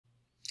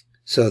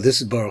So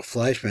this is Baruch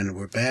Fleischman, and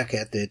we're back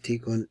at the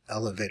Tikkun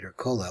Elevator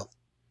Kollel.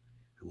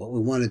 And what we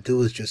want to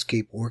do is just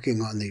keep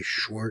working on these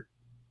short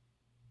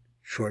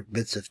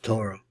bits of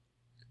Torah,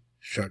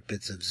 short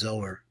bits of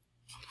Zohar.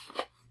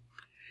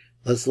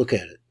 Let's look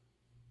at it.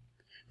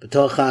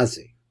 B'toch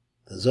Chazi,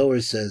 the Zohar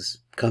says,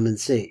 come and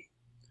see.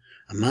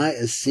 Amai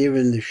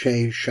asirin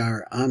l'shei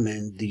shar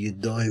amen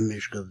d'yudoi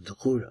mishkav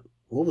d'chura.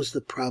 What was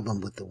the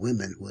problem with the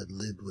women who had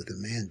lived with a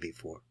man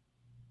before?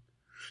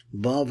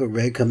 Baal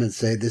v'rei, come and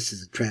say, this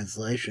is a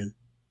translation.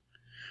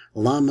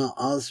 Lama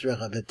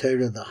azrech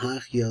avetera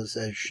l'hachios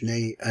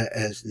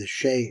as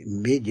neshei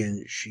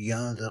midyan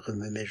shiyadach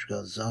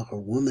v'mishkav Zohar,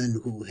 women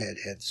who had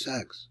had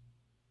sex.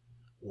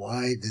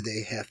 Why did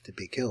they have to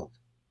be killed?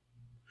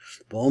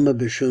 B'oma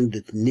b'shum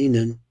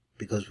d'tninan,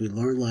 because we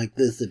learn like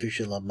this, the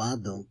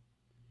vishalabado,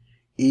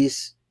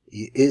 is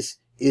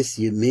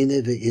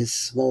yemina is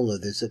smaller.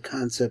 There's a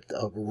concept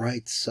of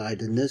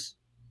right-sidedness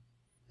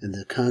and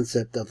the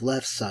concept of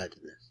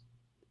left-sidedness.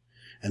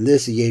 And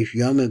this yesh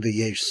yama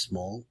v'yesh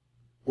small.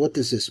 What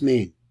does this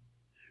mean?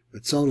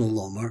 Ritzona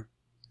lomar,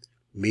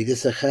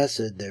 midas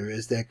chesed. There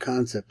is that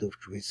concept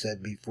which we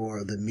said before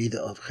of the midah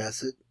of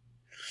chesed.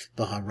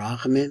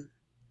 B'harachmim,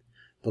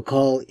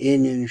 b'kol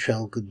inyan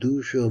shal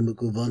kedusha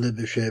mekuvana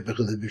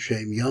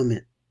b'shem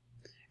yamin.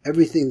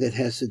 Everything that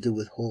has to do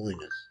with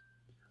holiness,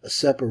 a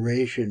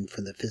separation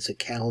from the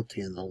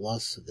physicality and the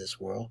lusts of this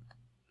world,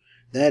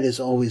 that is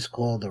always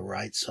called the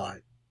right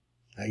side.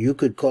 Now, you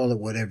could call it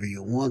whatever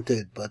you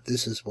wanted, but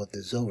this is what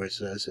the Zohar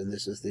says, and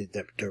this is the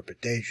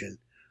interpretation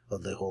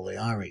of the Holy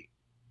Ari.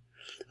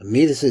 So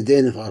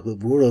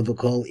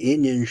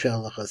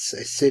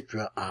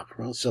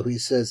he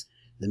says,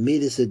 the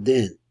Midas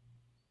Adin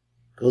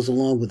goes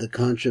along with the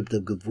concept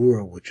of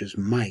Gevura, which is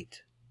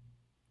might,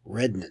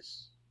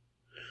 redness.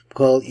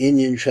 Called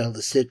Inyan shall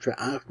the Sitra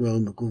Achro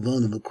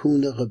Mekuvana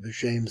Mekuna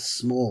B'Shem,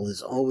 small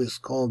is always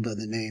called by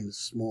the name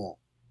small.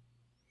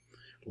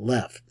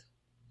 Left.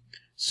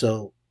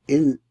 So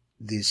in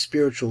the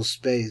spiritual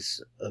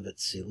space of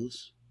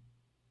Atzilus,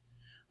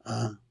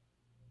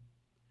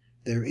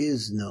 there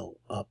is no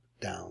up,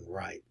 down,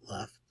 right,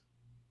 left.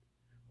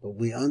 But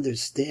we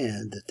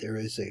understand that there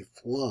is a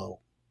flow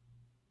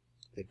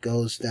that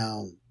goes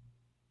down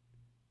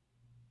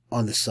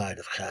on the side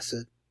of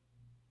Chesed,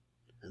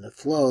 and the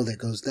flow that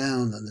goes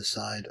down on the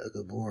side of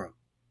Gevura.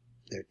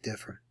 They're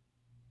different.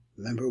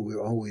 Remember, we're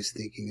always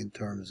thinking in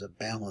terms of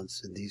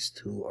balance, and these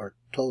two are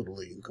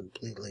totally and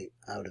completely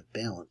out of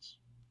balance.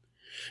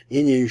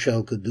 Inyan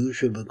shall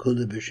kedusha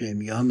b'kunda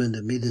b'shem yamin,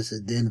 the midas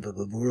adin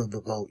v'gevura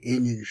v'kol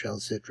inyan shall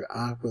sitra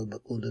achra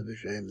b'kunda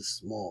b'shem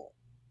small.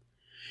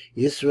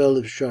 Yisrael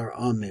of shar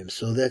amim,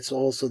 so that's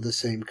also the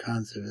same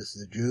concept as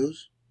the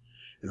Jews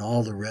and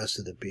all the rest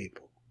of the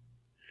people.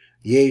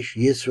 Yesh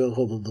Yisrael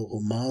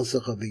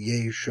ha'v'lu'umalsacha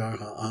v'yesh shar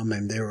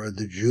ha'amim, there are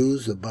the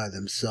Jews by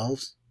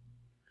themselves,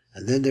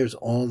 and then there's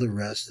all the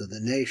rest of the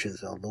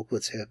nations. Now look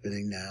what's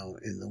happening now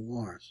in the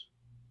wars.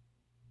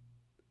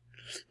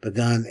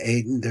 Began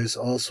Eden, there's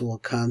also a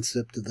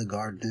concept of the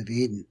Garden of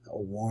Eden, a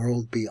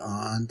world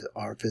beyond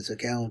our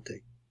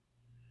physicality.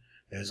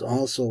 There's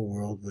also a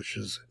world which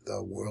is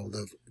the world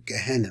of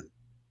Gehenna,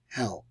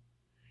 hell.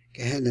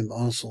 Gehenna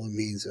also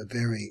means a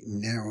very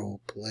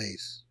narrow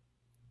place.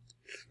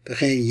 So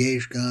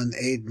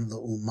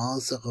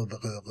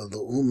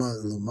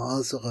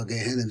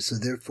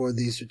therefore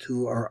these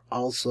two are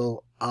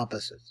also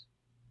opposites.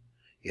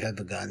 You have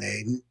a Gan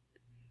Eden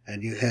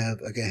and you have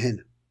a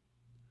Gehenna.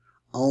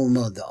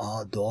 Alma the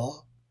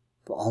Ador,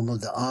 Alma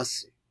the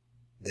Asi,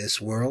 this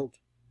world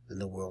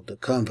and the world to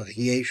come.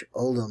 Yesh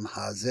Olam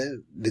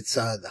Hazeh,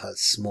 Bitzad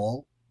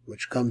Small,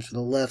 which comes from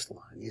the left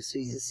line. You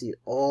see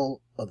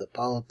all of the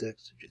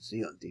politics that you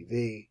see on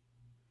TV.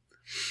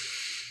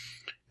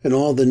 And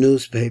all the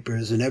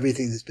newspapers and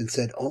everything that's been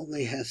said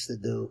only has to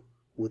do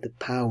with the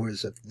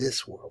powers of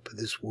this world. But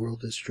this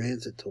world is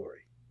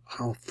transitory.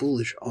 How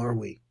foolish are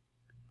we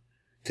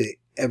to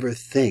ever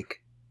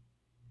think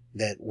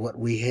that what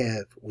we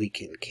have we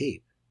can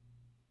keep?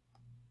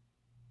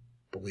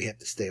 But we have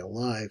to stay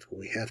alive.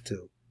 We're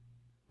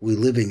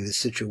living in a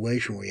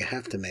situation where you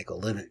have to make a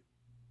living.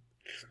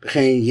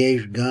 Small,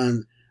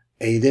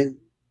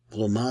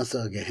 so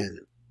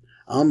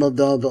you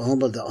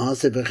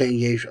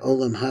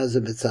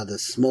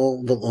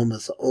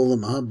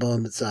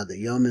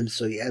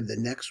have the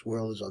next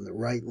world is on the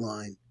right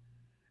line,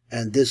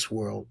 and this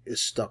world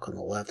is stuck on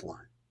the left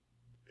line.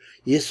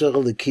 The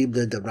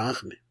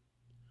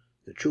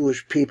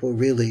Jewish people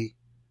really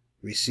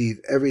receive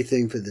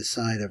everything for the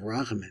side of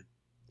Rachamim.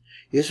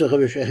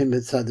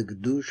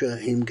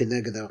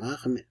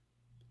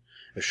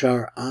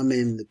 Ashar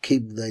Amim the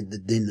Kiblei the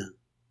Dinah.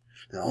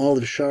 And all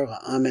of Shara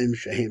Amim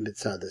Shahim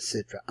B'tzad the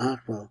Sitra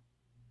Achra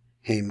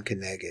Haim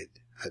Keneged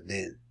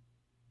Hadin.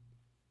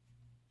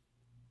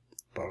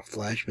 Baruch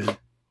Fleischman,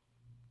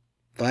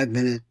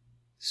 5-minute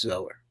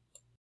Zohar.